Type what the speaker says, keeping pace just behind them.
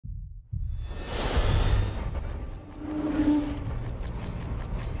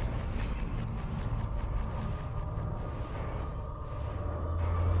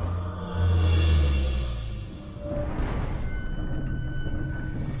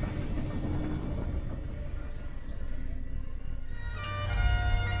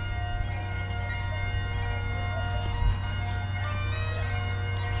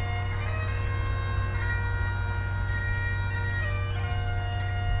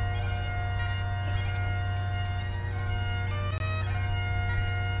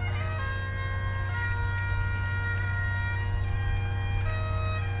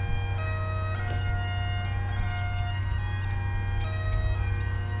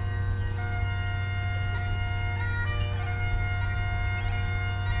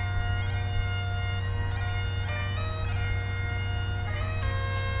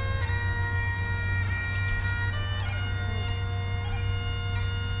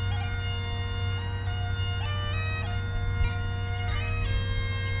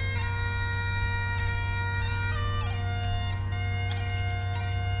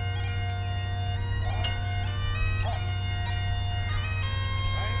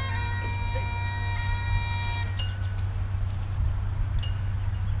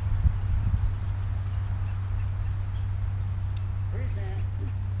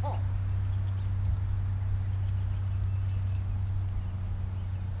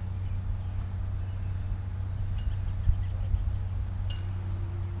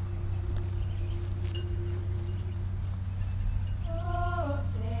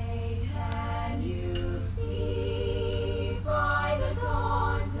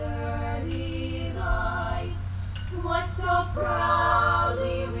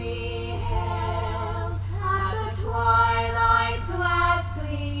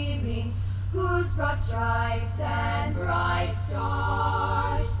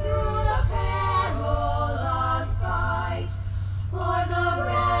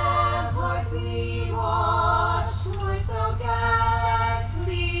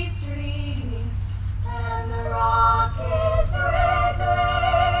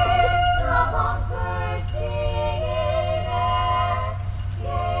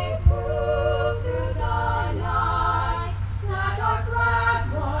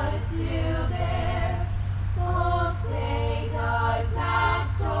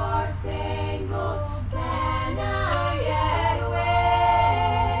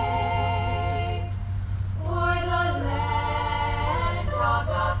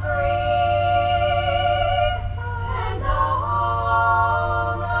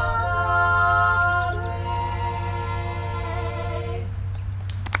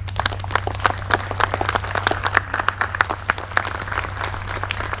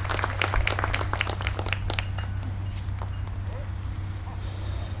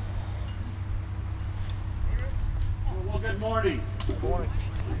Good morning. Good morning.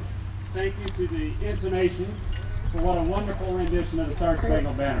 Thank you to the intonations for what a wonderful rendition of the Star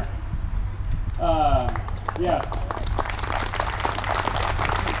Spangled Banner. Yes.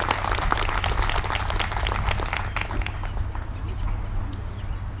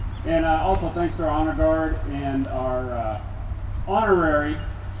 And also thanks to our Honor Guard and our honorary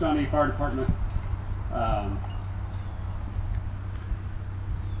Shawnee Fire Department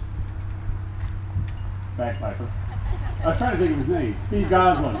bagpiper. I was trying to think of his name. Steve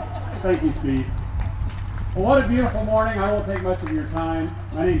Goslin. Thank you, Steve. Well, what a beautiful morning. I won't take much of your time.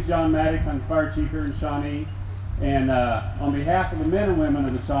 My name is John Maddox. I'm the fire chief here in Shawnee. And on behalf of the men and women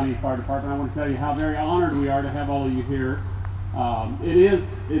of the Shawnee Fire Department, I want to tell you how very honored we are to have all of you here. It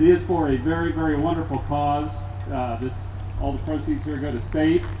is for a very, very wonderful cause. All the proceeds here go to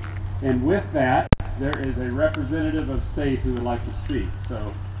SAFE. And with that, there is a representative of SAFE who would like to speak.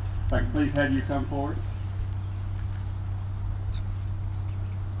 So if I can please have you come forward.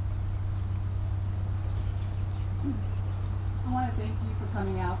 I want to thank you for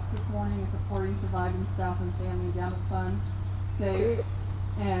coming out this morning and supporting surviving spouse and family down at Fun, Safe,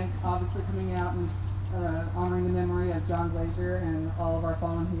 and obviously coming out and honoring the memory of John Glaser and all of our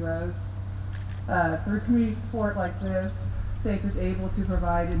fallen heroes. Through community support like this, SAFE is able to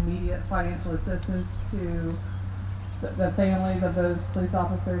provide immediate financial assistance to the families of those police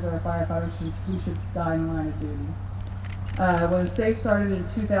officers or firefighters who should die in the line of duty. When SAFE started in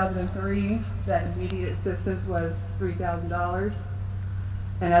 2003, that immediate assistance was $3,000.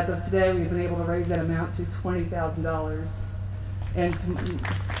 And as of today, we've been able to raise that amount to $20,000. And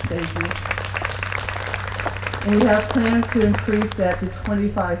thank you. And we have plans to increase that to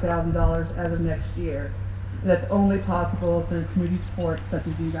 $25,000 as of next year. And that's only possible through community support such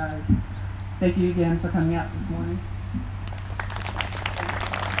as you guys. Thank you again for coming out this morning.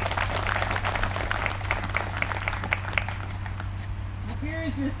 Here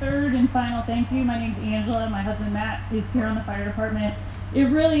is your third and final thank you. My name's Angela. My husband Matt is here on the fire department. It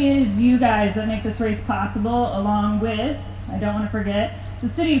really is you guys that make this race possible, along with, I don't want to forget, the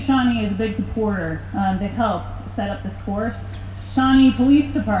city of Shawnee is a big supporter. They helped set up this course. Shawnee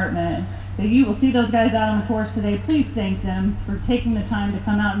Police Department, you will see those guys out on the course today. Please thank them for taking the time to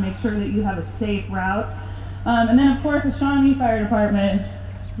come out and make sure that you have a safe route. And then of course the Shawnee Fire Department,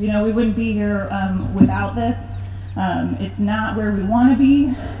 we wouldn't be here without this. It's not where we want to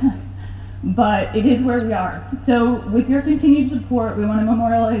be, but it is where we are. So with your continued support, we want to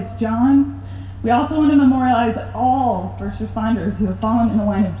memorialize John. We also want to memorialize all first responders who have fallen in the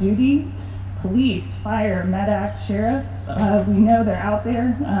line of duty, police, fire, MEDAC, sheriff. We know they're out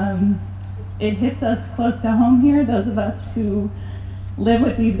there. It hits us close to home here, those of us who live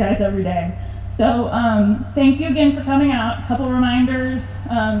with these guys every day. So thank you again for coming out. A couple reminders,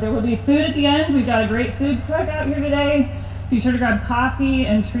 there will be food at the end. We've got a great food truck out here today. Be sure to grab coffee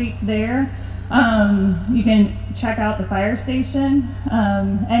and treats there. You can check out the fire station,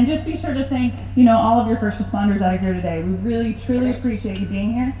 and just be sure to thank all of your first responders out here today. We really, truly appreciate you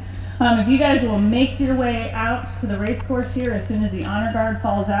being here. If you guys will make your way out to the race course here as soon as the honor guard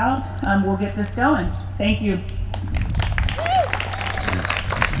falls out, we'll get this going. Thank you.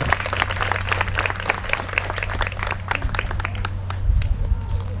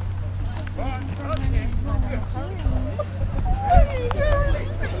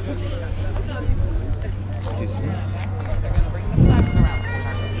 Excuse me. They're going to bring the flags around.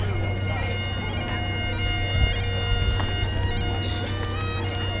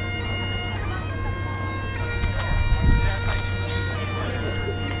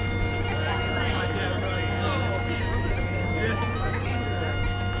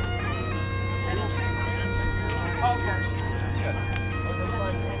 Okay.